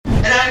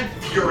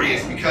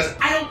furious because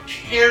I don't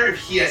care if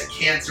he has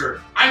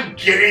cancer. I'm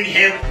getting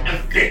him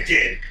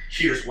evicted.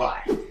 Here's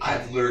why.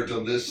 I've learned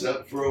on this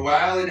for a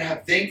while and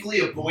have thankfully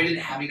avoided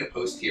having to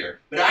post here.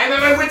 But I'm at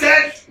my wit's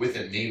end with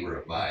a neighbor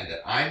of mine that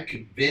I'm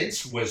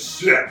convinced was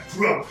set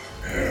from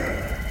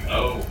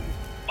Oh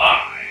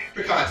my.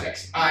 For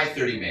context, I,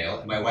 30 male,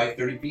 and my wife,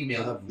 30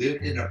 female, have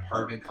lived in an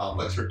apartment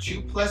complex for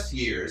 2+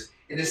 years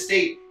in a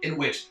state in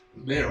which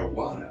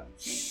marijuana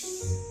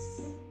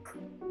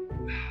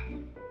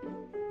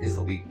is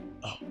illegal.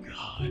 Oh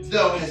God.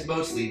 Though it has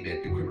mostly been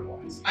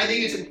decriminalized. I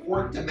think it's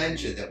important to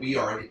mention that we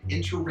are an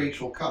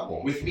interracial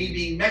couple, with me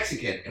being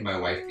Mexican and my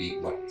wife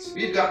being white.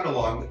 We've gotten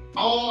along with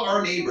all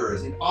our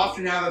neighbors and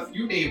often have a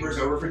few neighbors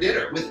over for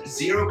dinner with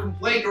zero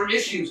complaint or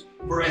issues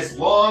for as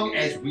long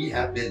as we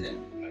have been there.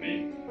 I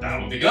mean, that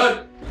would be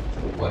good.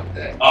 One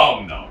day.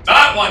 Oh no,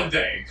 not one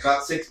day.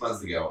 About 6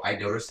 months ago, I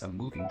noticed a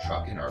moving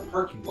truck in our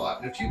parking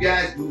lot and a few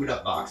guys moving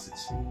up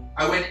boxes.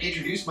 I went and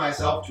introduced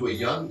myself to a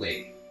young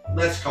lady.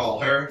 Let's call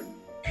her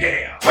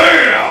Pam.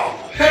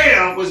 Pam!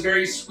 Pam was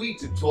very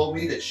sweet and told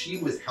me that she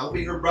was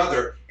helping her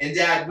brother and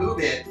dad move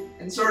in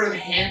and sort of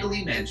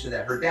handily mentioned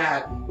that her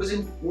dad was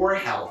in poor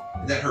health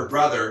and that her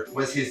brother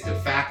was his de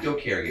facto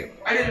caregiver.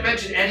 I didn't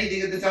mention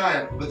anything at the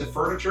time, but the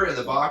furniture and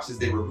the boxes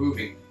they were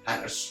moving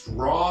had a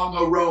strong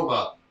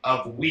aroma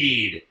of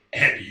weed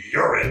and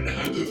urine.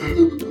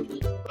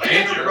 I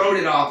never wrote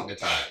it off at the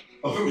time.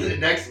 Over the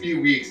next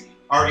few weeks,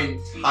 our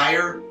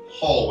entire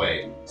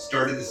hallway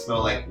started to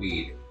smell like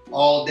weed.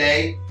 All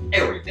day,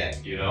 every day.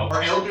 You know?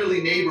 Our elderly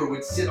neighbor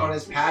would sit on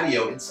his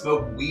patio and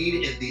smoke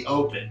weed in the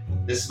open.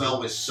 The smell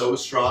was so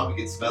strong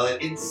we could smell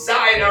it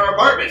inside our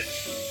apartment.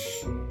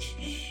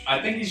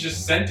 I think he's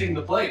just scenting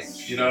the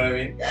place. You know what I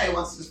mean? Yeah, he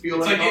wants to feel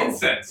It's like like home.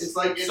 incense. It's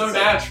like so incense.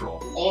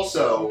 natural.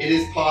 Also, it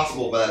is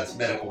possible that it's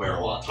medical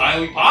marijuana.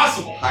 Highly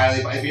possible.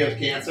 Highly, if you have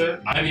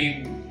cancer, I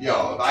mean,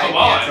 yo, if I Come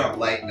have cancer, on. I'm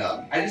lighting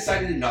up. I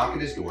decided to knock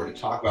at his door to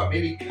talk about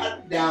maybe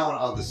cutting down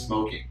on the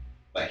smoking,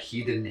 but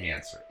he didn't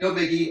answer. No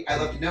biggie, I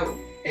left a note.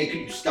 Hey, could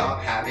you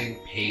stop having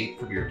pain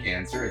from your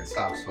cancer and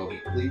stop smoking,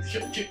 please?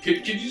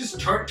 could you just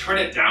turn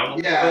it down a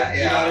little Yeah, bit?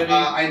 yeah. You know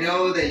what I mean? I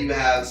know that you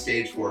have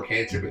stage 4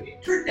 cancer, but you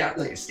turn it down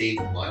to like a stage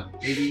 1,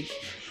 maybe.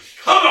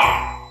 Come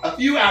on! A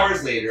few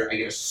hours later, I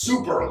get a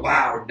super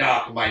loud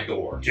knock on my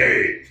door.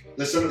 Dave,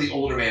 the son of the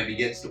older man,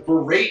 begins to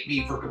berate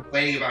me for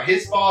complaining about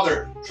his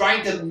father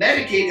trying to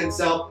medicate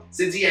himself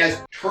since he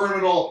has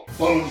terminal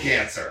bone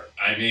cancer.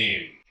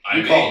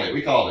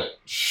 We called it.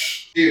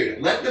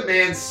 Dude, let the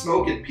man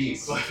smoke in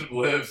peace.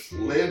 Live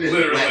and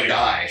Literally. let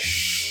die.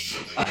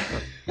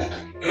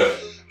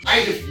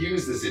 I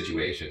diffused the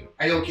situation.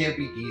 I know it can't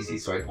be easy,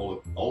 so I told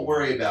him, don't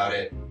worry about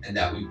it, and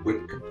that we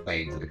wouldn't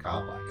complain to the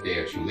complex. A day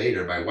or two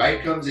later, my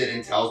wife comes in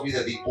and tells me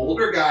that the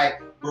older guy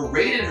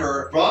berated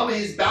her from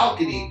his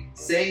balcony,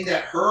 saying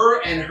that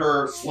her and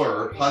her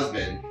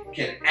husband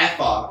can F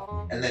off,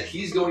 and that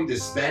he's going to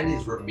spend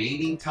his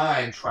remaining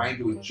time trying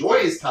to enjoy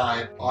his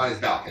time on his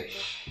balcony.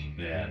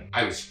 Man.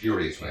 I was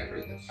furious when I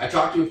heard this. I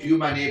talked to a few of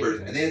my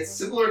neighbors, and they had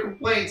similar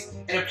complaints,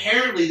 and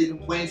apparently the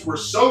complaints were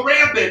so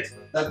rampant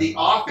that the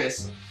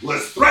office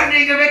was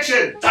threatening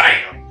eviction.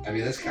 Damn! I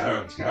mean, that's kind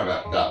of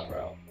effed up,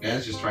 bro.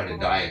 Man's just trying to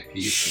die in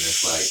peace, and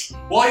it's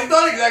like... Well, he's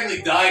not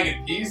exactly dying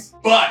in peace,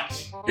 but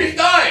he's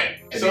dying!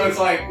 So it's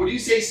like... Would you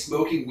say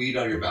smoking weed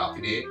on your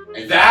balcony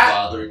and That-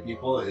 not bothering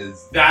people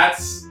is...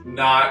 That's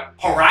not...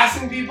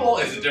 Harassing people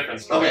is a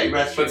different story. Okay,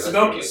 that's true, But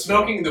that's true.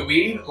 smoking the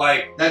weed,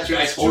 like... That's true.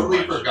 I It's too totally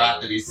much.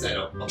 forgot that he said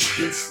a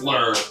fucking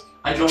slur.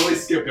 I totally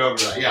skipped over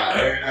that.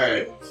 Yeah, all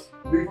right.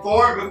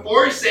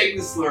 Before saying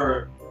the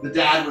slur, the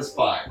dad was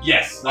fine.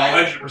 Yes,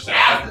 Right? 100%.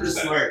 After the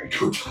 100%. slur,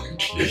 go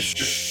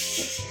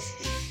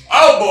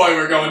Oh boy,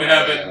 we're going to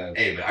heaven.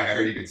 Hey, man, I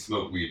heard you could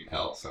smoke weed in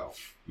hell, so.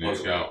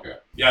 Let's go. Okay.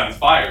 Yeah, it's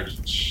fire.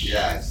 Just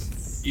Yeah,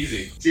 it's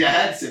easy. See, I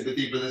had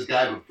sympathy for this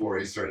guy before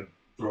he started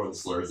throwing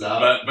slurs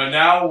out. But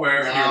now here we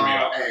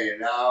are. Hey,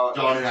 now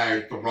John and I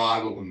are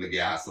throttling the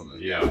gas on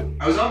this. Yeah.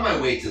 I was on my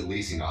way to the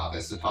leasing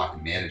office to talk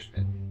to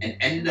management and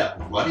ended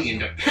up running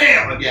into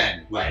Pam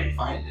again. Who I didn't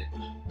find it.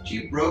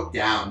 She broke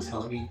down,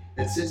 telling me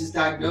that since his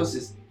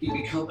diagnosis, he'd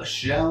become a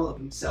shell of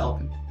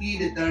himself and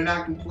pleaded that I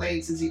not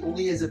complain since he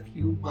only has a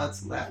few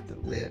months left to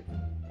live.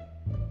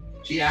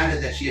 She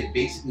added that she had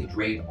basically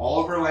drained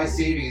all of her life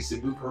savings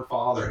to move her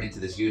father into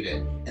this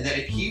unit, and that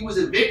if he was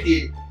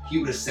evicted, he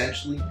would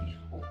essentially be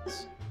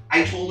homeless.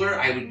 I told her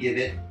I would give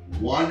it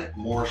one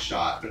more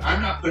shot, but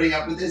I'm not putting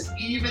up with this,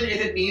 even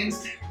if it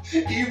means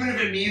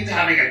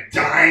having a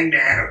dying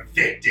man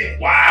evicted.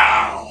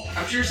 Wow!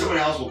 I'm sure someone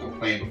else will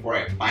complain before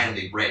I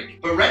finally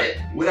break. But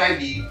Reddit, would I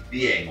be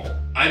the a-hole?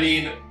 I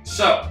mean,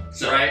 so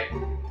right?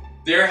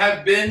 There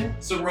have been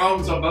some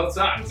wrongs on both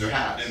sides. There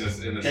has.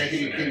 In this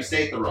Can you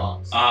state the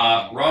wrongs?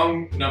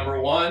 Wrong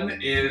number one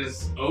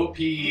is OP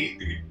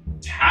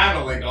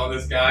tattling on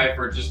this guy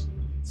for just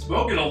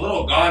smoking a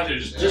little ganja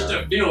just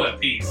to feel at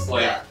peace.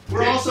 Like, yeah. We're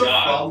good also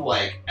God. from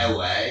like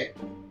LA.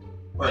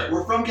 Right,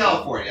 we're from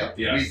California.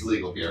 Yes. Weed's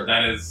legal here.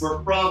 That is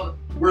We're from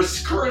we're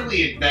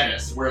currently in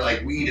Venice, where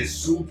like weed is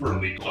super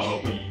legal.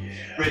 Oh,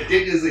 yeah.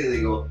 Ridiculously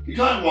illegal. You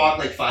can't walk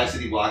like 5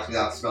 city blocks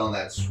without smelling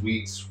that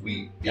sweet,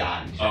 sweet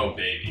ganja. Oh,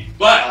 baby.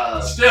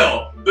 But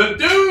still, the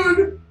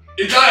dude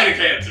is dying of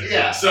cancer.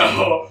 Yeah.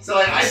 So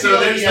like, I feel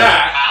like there's he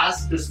that.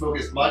 has to smoke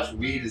as much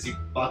weed as he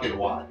fucking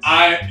wants.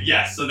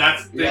 Yes, so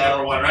that's thing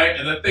number one, right?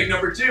 And then thing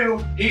number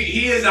two,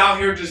 he is out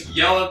here just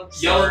yelling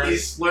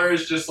these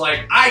slurs, just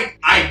like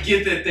I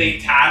get that they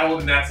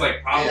tattled and that's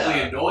like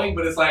probably annoying,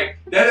 but it's like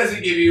that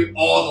doesn't give you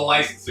all the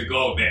license to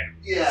go there.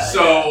 Yeah.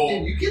 So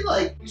and you can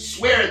like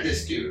swear at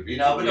this dude,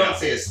 but don't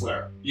say a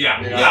slur.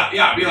 Yeah. You know?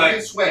 Yeah. Be you like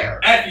can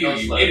swear. F you,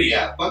 you idiot.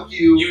 Yeah, fuck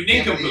you. You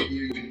nincompoop.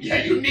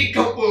 You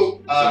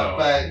nincompoop.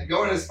 But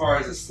going as far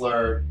as a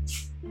slur,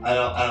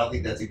 I don't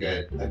think that's a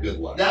good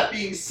one. That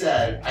being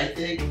said, I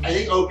think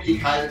OP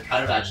kind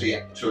of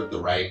actually took the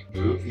right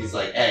move. He's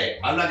like, hey,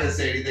 I'm not gonna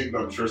say anything,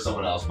 but I'm sure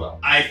someone else will.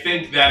 I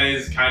think that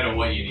is kind of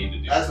what you need to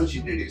do. That's what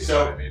you need to do.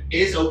 So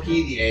is OP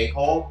the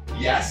a-hole?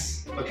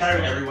 Yes, but kind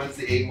of everyone's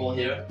the a-hole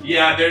here.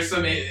 Yeah,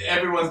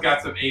 everyone's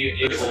got some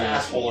There's some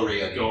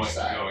assholery going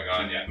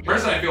on. Yeah, the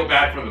person I feel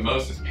bad for the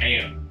most is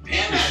Pam.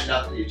 Pam had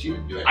nothing to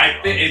do it.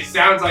 I think it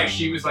sounds like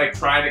she was like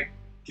trying to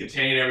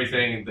contain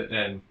everything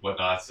and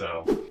whatnot.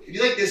 So if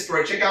you like this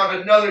story, check out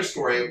another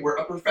story where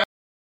a professor.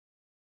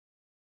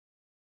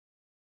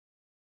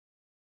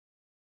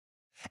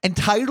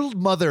 Entitled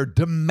mother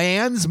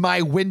demands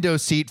my window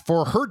seat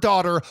for her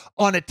daughter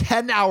on a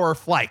 10-hour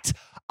flight.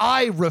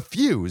 I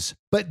refuse,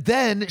 but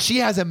then she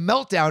has a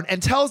meltdown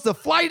and tells the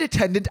flight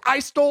attendant I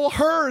stole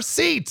her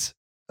seat.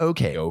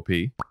 Okay, OP.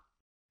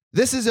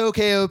 This is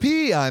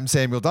OKOP. I'm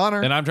Samuel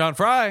Donner. And I'm John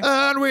Fry.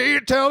 And we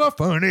tell the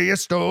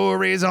funniest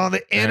stories on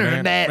the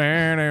internet.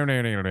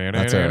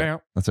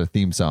 That's our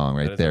theme song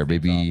right there,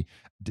 baby.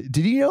 Did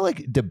you know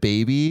like the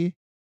baby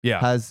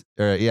has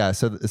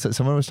so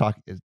someone was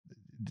talking.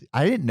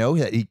 I didn't know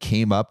that he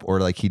came up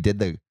or like he did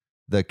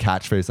the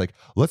catchphrase like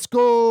 "Let's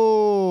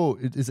go."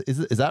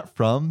 Is that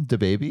from the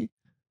baby?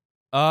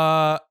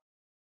 I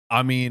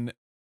mean,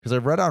 because I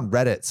read on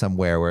Reddit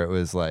somewhere where it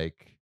was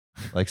like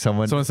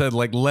someone said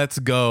like "Let's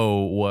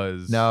go"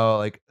 was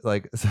like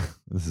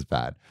this is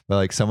bad, but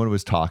like someone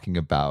was talking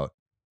about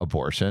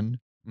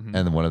abortion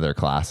in one of their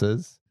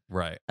classes.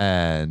 Right.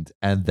 And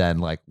then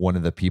like one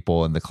of the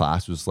people in the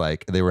class was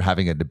like, they were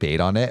having a debate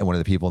on it. And one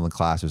of the people in the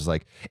class was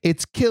like,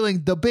 it's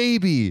killing the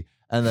baby.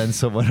 And then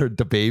someone heard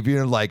the baby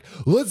and like,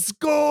 let's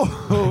go.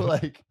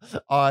 Like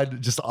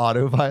on just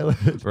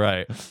autopilot.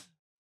 Right.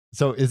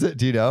 So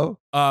do you know?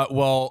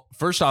 Well,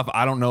 first off,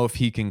 I don't know if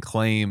he can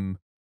claim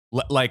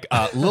like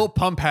Lil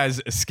Pump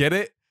has Skid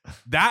It.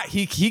 That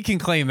he can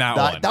claim that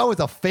one. That was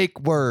a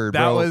fake word.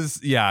 That bro. was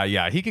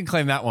he can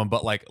claim that one.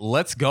 But like,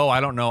 let's go.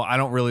 I don't know. I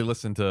don't really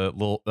listen to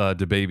Lil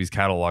DaBaby's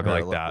catalog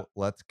like that.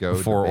 Let's go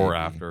before or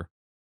after,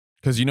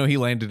 because he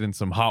landed in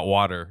some hot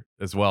water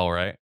as well,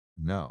 right?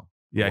 No.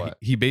 Yeah,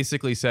 he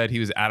basically said he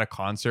was at a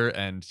concert,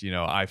 and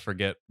I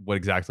forget what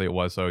exactly it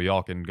was, so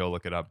y'all can go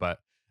look it up. But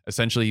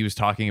essentially, he was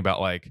talking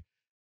about like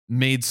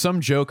made some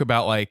joke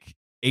about like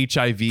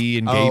HIV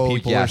and gay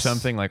people or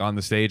something like on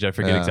the stage. I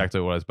forget exactly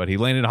what it was, but he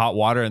landed in hot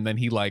water and then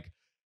he like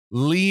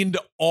leaned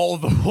all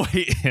the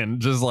way in,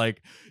 just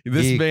like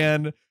this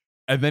man.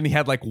 And then he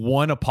had like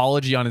one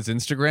apology on his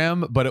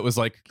Instagram, but it was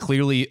like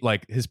clearly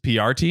like his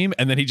PR team.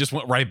 And then he just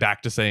went right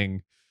back to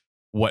saying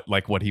what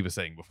he was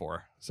saying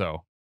before.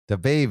 So the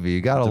baby,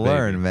 you gotta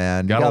learn,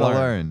 man. You gotta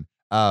learn.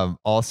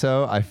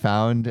 Also, I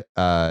found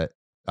it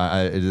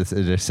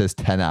just says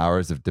 10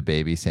 hours of the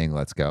baby saying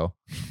 "Let's go."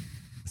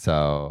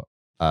 So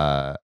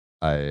I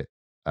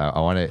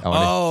want to.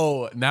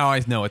 Oh, now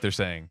I know what they're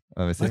saying.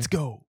 Let's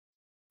go.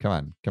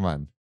 Come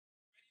on.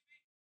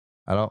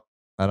 I don't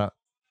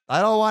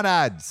want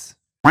ads.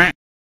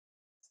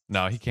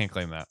 No, he can't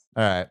claim that.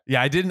 All right.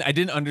 Yeah, I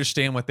didn't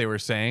understand what they were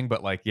saying,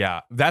 but like,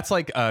 yeah, that's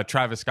like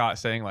Travis Scott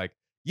saying like,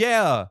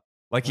 yeah,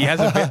 like he has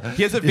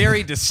a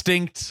very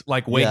distinct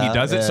like way he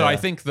does it. Yeah. So I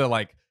think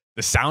the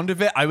sound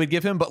of it I would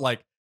give him, but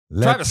like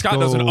Travis Scott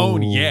doesn't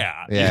own you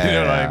know what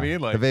I mean?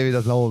 Like the baby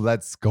doesn't own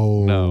 "Let's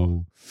go."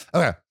 No.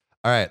 Okay.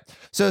 All right.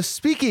 So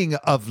speaking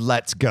of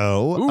let's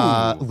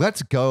go,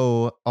 let's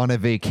go on a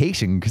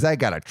vacation because I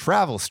got a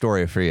travel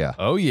story for you.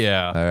 Oh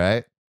yeah. All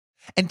right.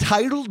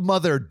 Entitled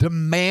mother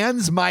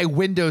demands my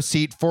window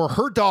seat for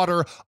her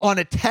daughter on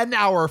a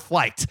 10-hour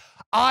flight.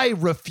 I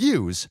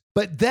refuse,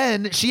 but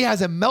then she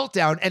has a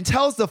meltdown and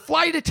tells the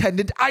flight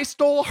attendant I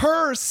stole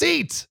her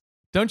seat.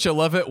 Don't you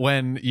love it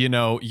when,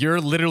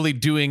 you're literally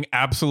doing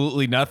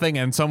absolutely nothing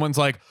and someone's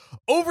like,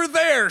 over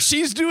there,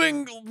 she's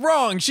doing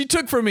wrong. She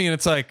took from me. And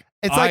it's like,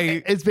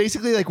 it's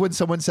basically like when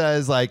someone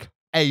says like,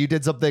 hey, you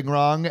did something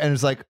wrong. And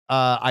it's like,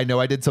 I know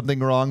I did something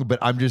wrong, but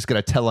I'm just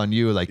going to tell on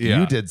you like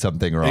you did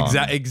something wrong.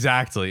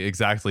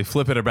 Exactly.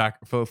 Flip it back.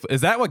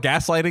 Is that what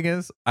gaslighting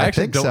is? I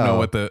actually don't know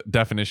what the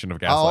definition of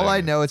gaslighting is. All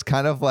I know it's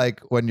kind of like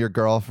when your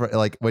girlfriend,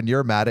 like when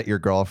you're mad at your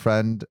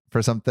girlfriend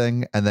for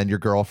something and then your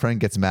girlfriend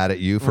gets mad at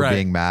you for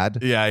being mad.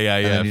 Yeah.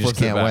 And then you just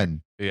can't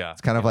win. Yeah. It's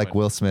kind of like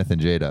Will Smith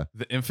and Jada.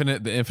 The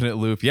infinite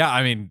loop. Yeah.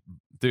 I mean,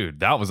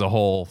 Dude, that was a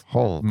whole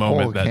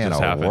moment that just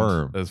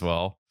happened as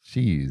well.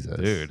 Jesus.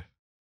 Dude.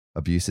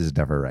 Abuse is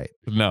never right.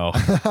 No.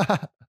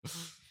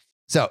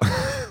 So,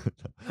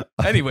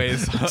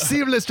 anyways.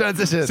 Seamless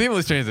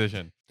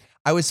transition.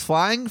 I was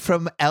flying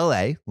from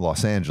LA,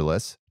 Los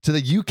Angeles, to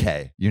the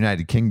UK,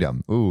 United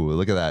Kingdom. Ooh,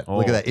 look at that.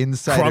 Look at that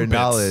insider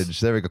knowledge.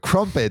 There we go.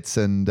 Crumpets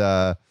and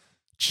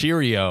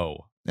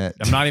Cheerio. I'm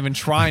not even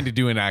trying to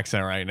do an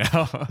accent right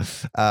now.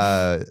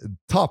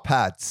 Top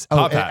hats.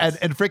 Top hats.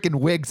 And freaking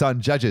wigs on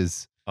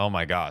judges. Oh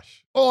my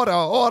gosh.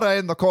 Order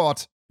in the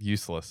court.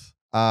 Useless.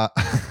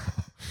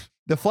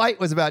 The flight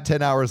was about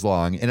 10 hours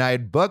long, and I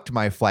had booked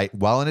my flight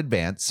well in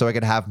advance so I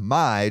could have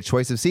my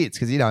choice of seats.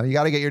 Because, you got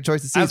to get your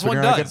choice of seats when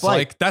you're on a good flight.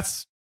 Like,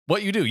 that's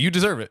what you do. You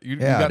deserve it. You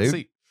got a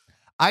seat.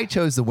 I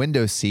chose the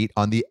window seat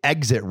on the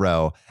exit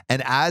row.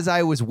 And as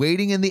I was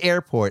waiting in the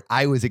airport,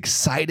 I was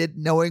excited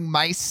knowing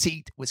my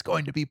seat was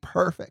going to be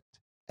perfect.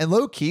 And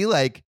low key,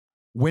 like,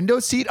 window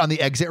seat on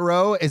the exit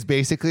row is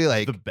basically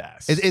like the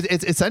best.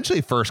 It's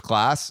essentially first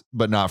class,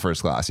 but not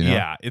first class,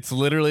 Yeah, it's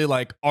literally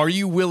like, are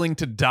you willing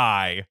to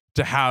die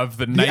to have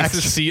the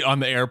nicest seat on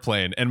the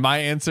airplane? And my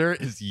answer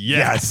is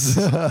yes.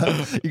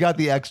 You got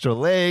the extra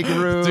leg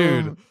room.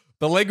 Dude,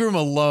 the legroom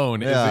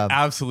alone is an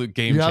absolute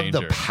game changer. You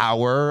have the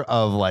power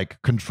of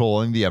like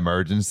controlling the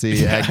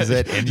emergency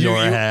exit in your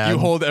hand. You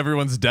hold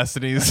everyone's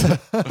destinies.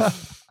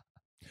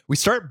 We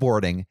start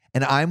boarding,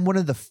 and I'm one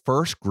of the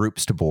first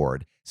groups to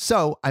board.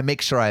 So I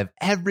make sure I have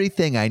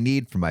everything I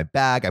need for my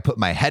bag. I put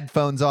my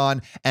headphones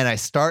on, and I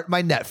start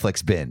my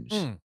Netflix binge,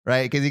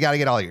 right? Because you got to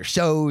get all your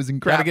shows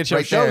and crap. Got to get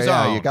your shows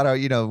on. Yeah, you got to,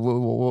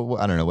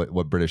 I don't know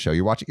what British show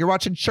you're watching. You're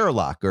watching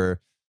Sherlock or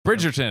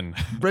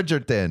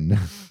Bridgerton.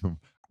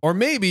 Or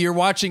maybe you're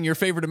watching your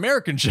favorite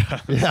American show.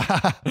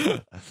 Yeah.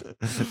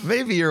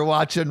 Maybe you're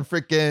watching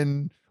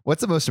freaking...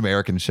 What's the most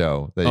American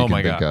show that you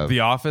can think of?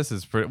 The Office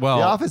is pretty The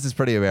Office is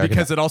pretty American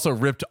because it also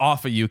ripped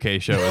off a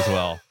UK show as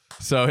well.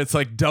 So it's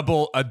like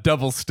a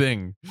double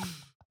sting.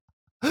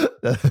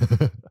 That's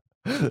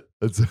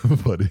so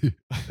funny.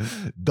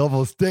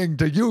 Double sting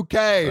to UK.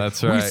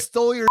 That's right. We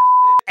stole your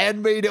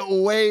and made it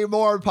way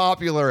more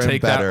popular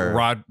and better.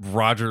 That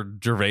Roger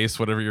Gervais,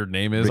 whatever your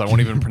name is. I won't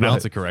even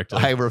pronounce it correctly.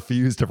 I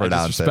refuse to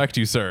pronounce it. Disrespect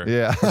you, sir.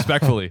 Yeah.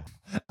 Respectfully.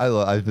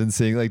 I've been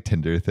seeing like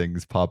Tinder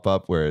things pop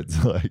up where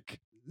it's like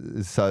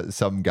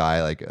some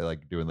guy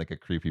like doing like a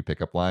creepy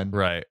pickup line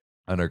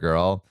on a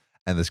girl,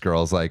 and this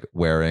girl's like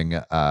wearing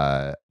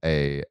a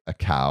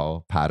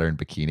cow pattern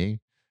bikini,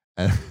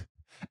 and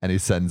he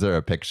sends her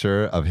a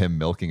picture of him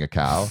milking a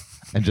cow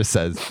and just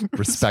says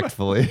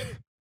respectfully.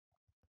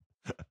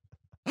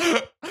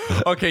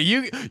 Okay,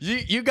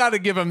 you got to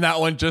give him that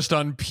one just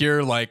on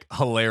pure like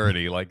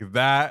hilarity, like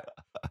that.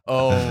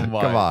 Oh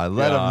my! Come on,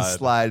 let him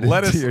slide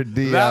into your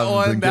DMs.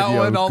 That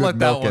one, I'll let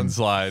that one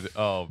slide.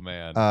 Oh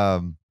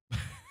man.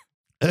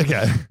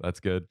 Okay, that's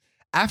good.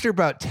 After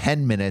about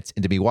 10 minutes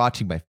into me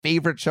watching my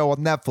favorite show on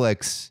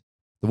Netflix,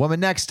 the woman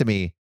next to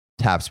me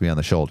taps me on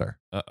the shoulder.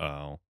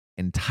 Uh-oh.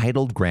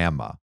 Entitled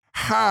Grandma.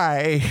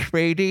 Hi,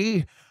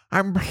 sweetie.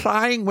 I'm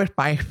flying with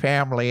my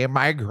family, and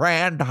my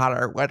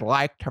granddaughter would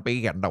like to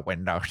be in the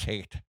window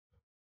seat.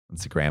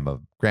 That's a grandma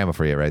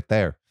for you right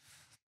there.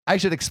 I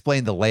should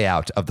explain the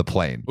layout of the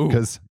plane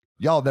because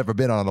y'all never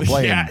been on a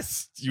plane.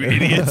 Yes, you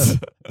idiots.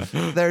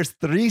 There's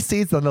 3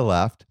 seats on the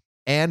left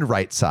and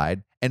right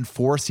side and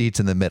 4 seats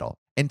in the middle.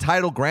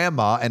 Entitled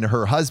Grandma and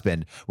her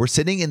husband were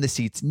sitting in the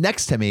seats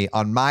next to me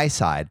on my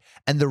side,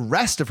 and the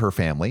rest of her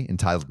family,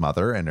 Entitled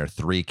Mother and her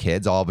 3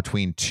 kids, all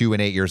between 2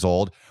 and 8 years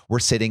old, were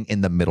sitting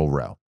in the middle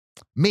row.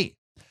 Me.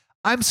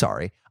 I'm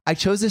sorry. I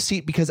chose this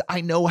seat because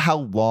I know how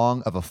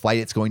long of a flight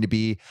it's going to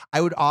be.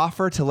 I would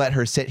offer to let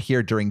her sit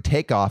here during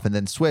takeoff and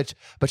then switch,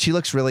 but she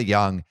looks really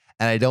young,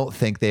 and I don't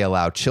think they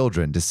allow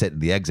children to sit in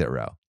the exit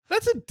row.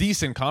 That's a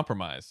decent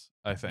compromise,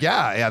 I think.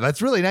 Yeah, that's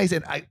really nice.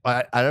 And I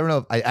don't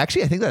know. I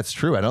think that's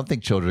true. I don't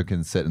think children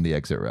can sit in the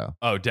exit row.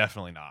 Oh,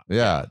 definitely not.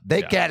 Yeah,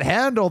 they can't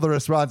handle the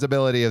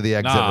responsibility of the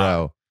exit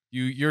row.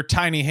 Your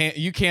tiny hand.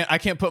 I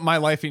can't put my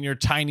life in your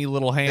tiny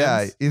little hands.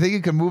 Yeah, you think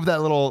you can move that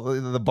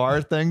the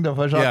bar thing to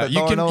push off the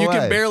door? You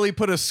can barely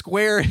put a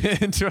square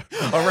into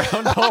a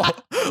round hole,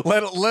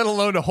 let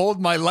alone to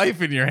hold my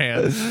life in your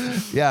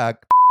hands. Yeah,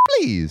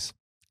 please.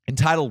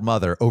 Entitled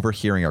Mother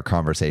overhearing our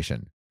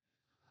conversation.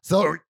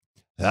 So,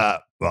 oh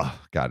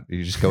God,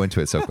 you just go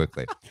into it so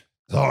quickly.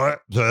 Oh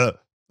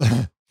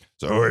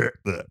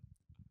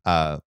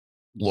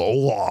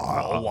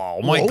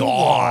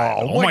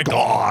my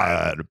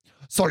God.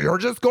 So you're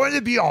just going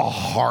to be a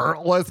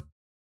heartless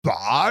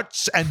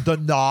bitch and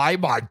deny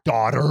my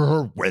daughter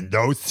her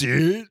window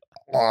seat?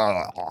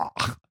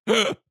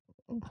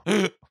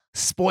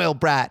 Spoiled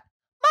brat.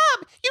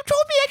 Mom, you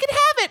told me I could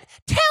have it.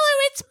 Tell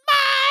her it's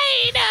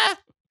mine.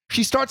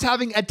 She starts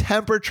having a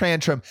temper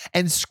tantrum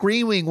and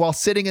screaming while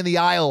sitting in the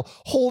aisle,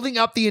 holding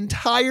up the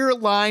entire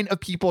line of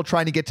people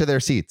trying to get to their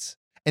seats.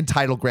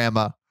 Entitled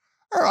Grandma.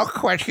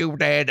 Look what you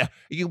did.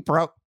 You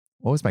broke.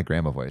 What was my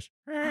grandma voice?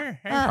 Look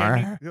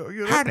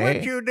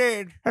what you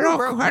did.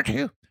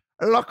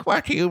 look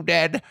what you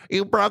did.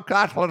 You broke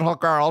that little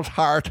girl's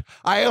heart.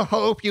 I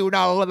hope you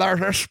know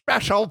there's a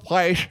special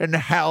place in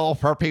hell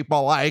for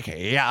people like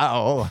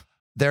you.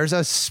 There's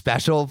a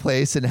special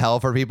place in hell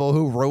for people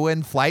who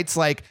ruin flights.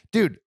 Like,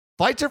 dude,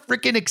 flights are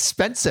freaking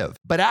expensive,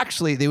 but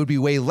actually they would be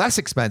way less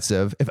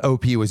expensive if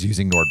OP was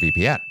using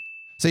NordVPN.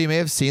 So you may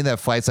have seen that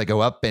flights like go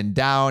up and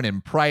down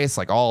in price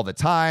like all the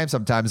time.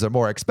 Sometimes they're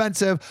more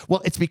expensive.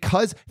 Well, it's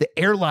because the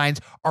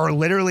airlines are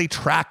literally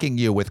tracking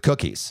you with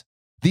cookies.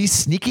 These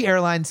sneaky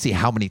airlines see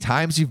how many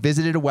times you've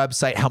visited a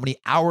website, how many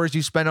hours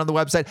you spend on the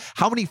website,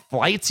 how many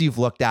flights you've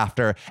looked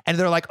after, and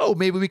they're like, oh,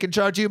 maybe we can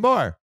charge you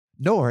more.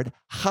 Nord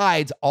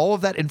hides all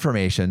of that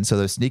information so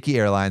those sneaky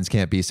airlines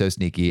can't be so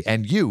sneaky,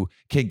 and you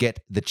can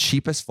get the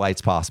cheapest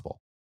flights possible.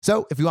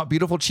 So if you want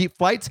beautiful, cheap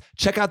flights,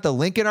 check out the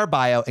link in our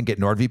bio and get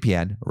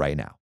NordVPN right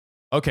now.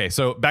 Okay,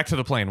 so back to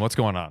the plane. What's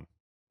going on?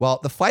 Well,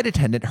 the flight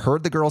attendant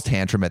heard the girl's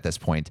tantrum at this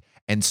point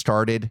and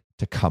started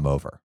to come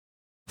over.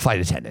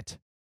 Flight attendant.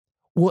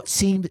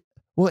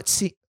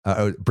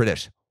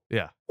 British.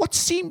 Yeah. What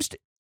seems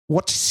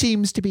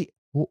to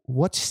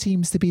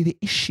be the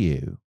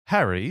issue?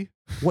 Harry.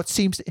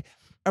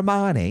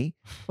 Hermione,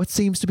 what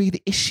seems to be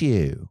the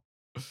issue?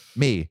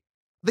 Me.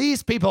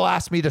 These people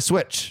asked me to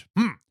switch.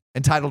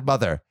 Entitled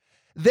mother.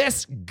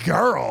 This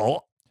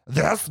girl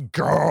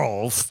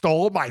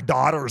stole my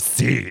daughter's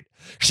seat.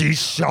 She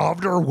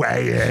shoved her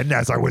way in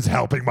as I was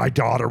helping my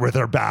daughter with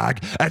her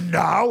bag, and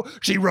now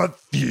she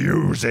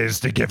refuses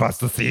to give us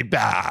the seat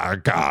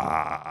back.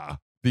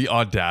 The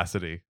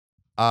audacity.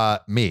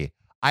 Me.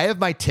 I have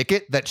my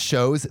ticket that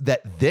shows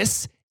that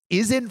this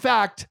is in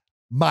fact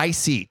my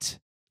seat.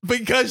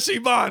 Because she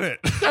bought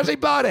it. Because she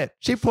bought it.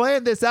 She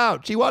planned this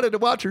out. She wanted to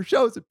watch her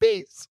shows in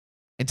peace.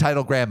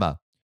 Entitled grandma.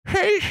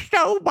 He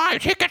stole my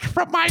tickets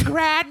from my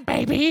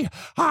grandbaby.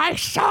 I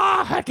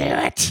saw her do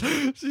it.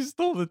 She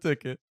stole the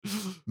ticket.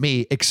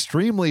 Me,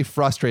 extremely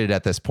frustrated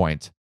at this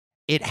point.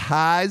 It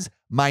has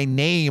my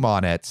name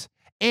on it,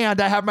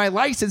 and I have my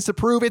license to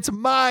prove it's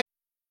mine.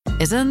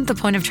 Isn't the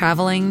point of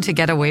traveling to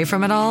get away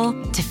from it all?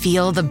 To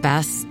feel the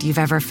best you've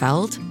ever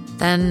felt?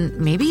 Then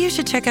maybe you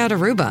should check out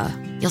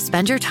Aruba. You'll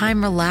spend your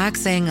time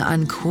relaxing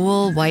on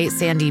cool, white,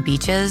 sandy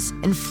beaches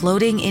and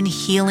floating in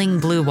healing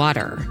blue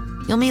water.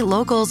 You'll meet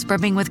locals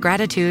brimming with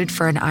gratitude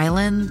for an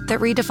island that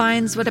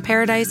redefines what a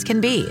paradise can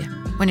be.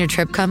 When your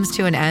trip comes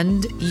to an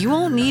end, you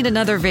won't need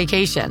another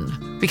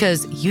vacation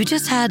because you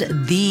just had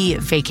the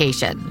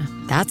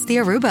vacation. That's the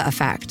Aruba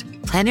effect.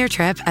 Plan your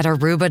trip at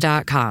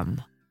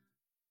Aruba.com.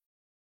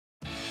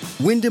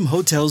 Wyndham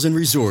Hotels and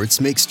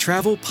Resorts makes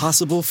travel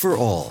possible for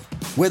all.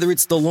 Whether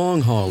it's the long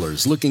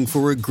haulers looking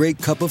for a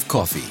great cup of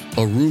coffee,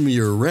 a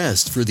roomier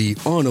rest for the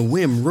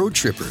on-a-whim road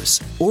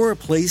trippers, or a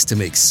place to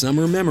make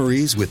summer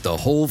memories with the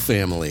whole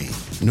family.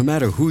 No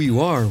matter who you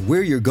are,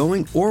 where you're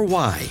going, or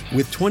why,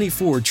 with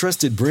 24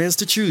 trusted brands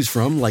to choose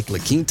from like La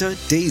Quinta,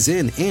 Days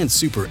Inn, and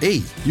Super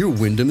 8, your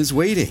Wyndham is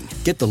waiting.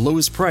 Get the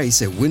lowest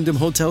price at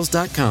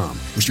WyndhamHotels.com.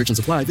 Restrictions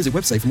apply. Visit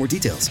website for more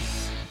details.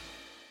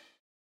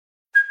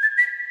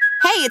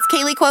 Hey, it's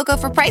Kaylee Cuoco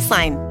for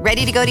Priceline.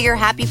 Ready to go to your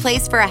happy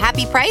place for a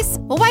happy price?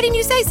 Well, why didn't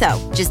you say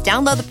so? Just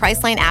download the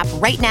Priceline app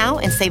right now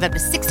and save up to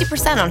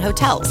 60% on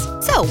hotels.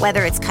 So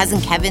whether it's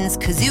Cousin Kevin's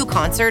Kazoo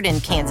Concert in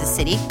Kansas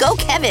City, go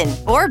Kevin,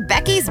 or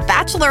Becky's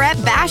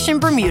Bachelorette Bash in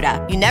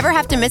Bermuda, you never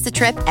have to miss a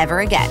trip ever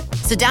again.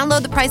 So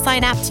download the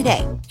Priceline app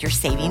today. Your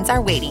savings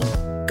are waiting.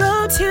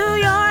 Go to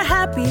your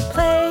happy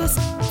place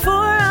for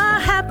a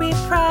happy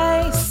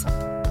price.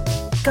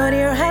 Go to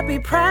your happy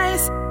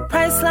price,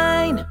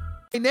 Priceline.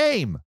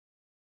 Name.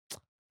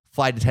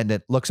 Flight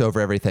attendant looks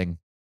over everything.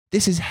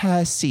 This is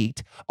her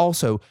seat.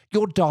 Also,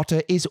 your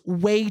daughter is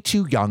way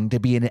too young to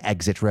be in an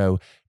exit row.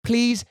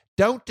 Please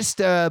don't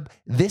disturb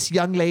this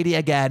young lady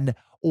again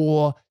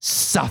or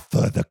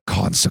suffer the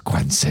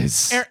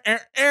consequences.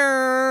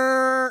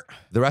 The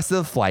rest of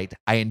the flight,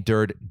 I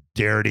endured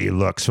dirty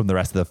looks from the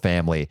rest of the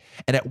family.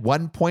 And at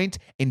one point,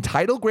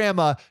 entitled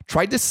grandma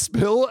tried to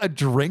spill a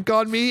drink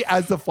on me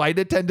as the flight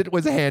attendant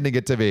was handing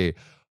it to me.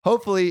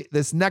 Hopefully,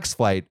 this next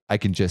flight, I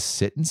can just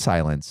sit in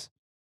silence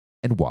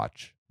and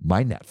watch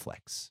my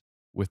Netflix.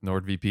 With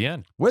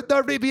NordVPN. With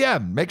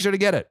NordVPN. Make sure to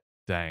get it.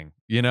 Dang.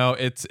 You know,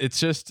 it's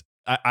just,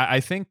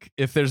 I think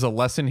if there's a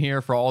lesson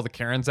here for all the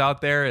Karens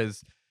out there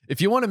is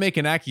if you want to make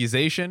an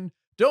accusation,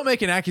 don't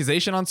make an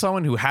accusation on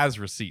someone who has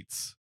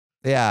receipts.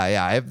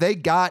 Yeah. If they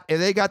got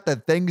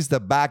the things to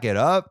back it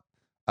up,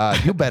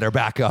 you better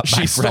back up.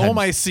 She stole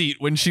my seat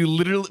when she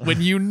literally, when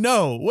you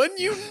know. She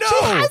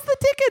has the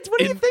tickets.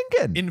 What are you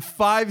thinking? In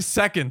 5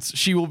 seconds,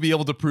 she will be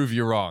able to prove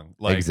you wrong.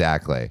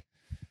 Exactly.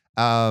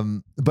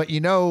 But you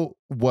know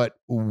what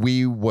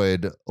we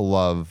would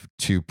love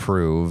to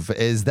prove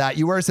is that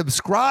you are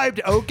subscribed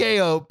to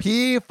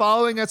OKOP,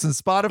 following us on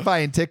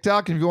Spotify and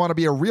TikTok. And if you want to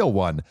be a real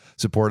one,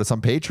 support us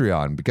on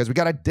Patreon because we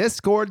got a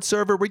Discord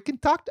server where you can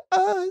talk to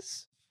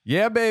us.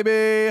 Yeah,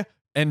 baby.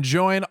 And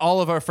join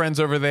all of our friends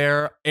over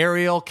there.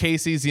 Ariel,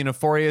 Casey,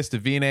 Xenophorius,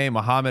 Davine,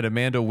 Muhammad,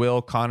 Amanda,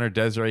 Will, Connor,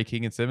 Desiree,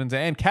 Keegan Simmons,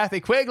 and Kathy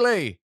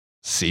Quigley.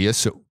 See you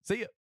soon. See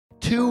ya.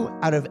 2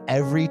 out of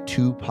every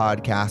 2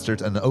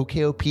 podcasters on the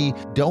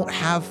OKOP don't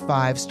have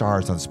 5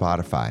 stars on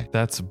Spotify.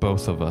 That's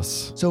both of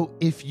us. So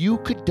if you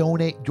could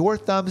donate your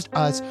thumbs to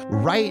us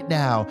right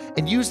now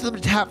and use them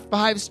to tap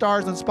 5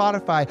 stars on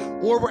Spotify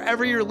or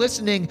wherever you're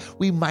listening,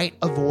 we might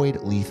avoid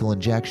lethal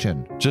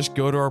injection. Just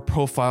go to our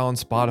profile on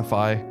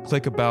Spotify,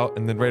 click about,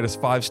 and then rate us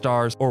 5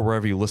 stars or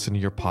wherever you listen to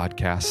your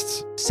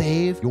podcasts.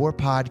 Save your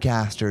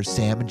podcasters,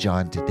 Sam and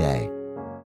John, today.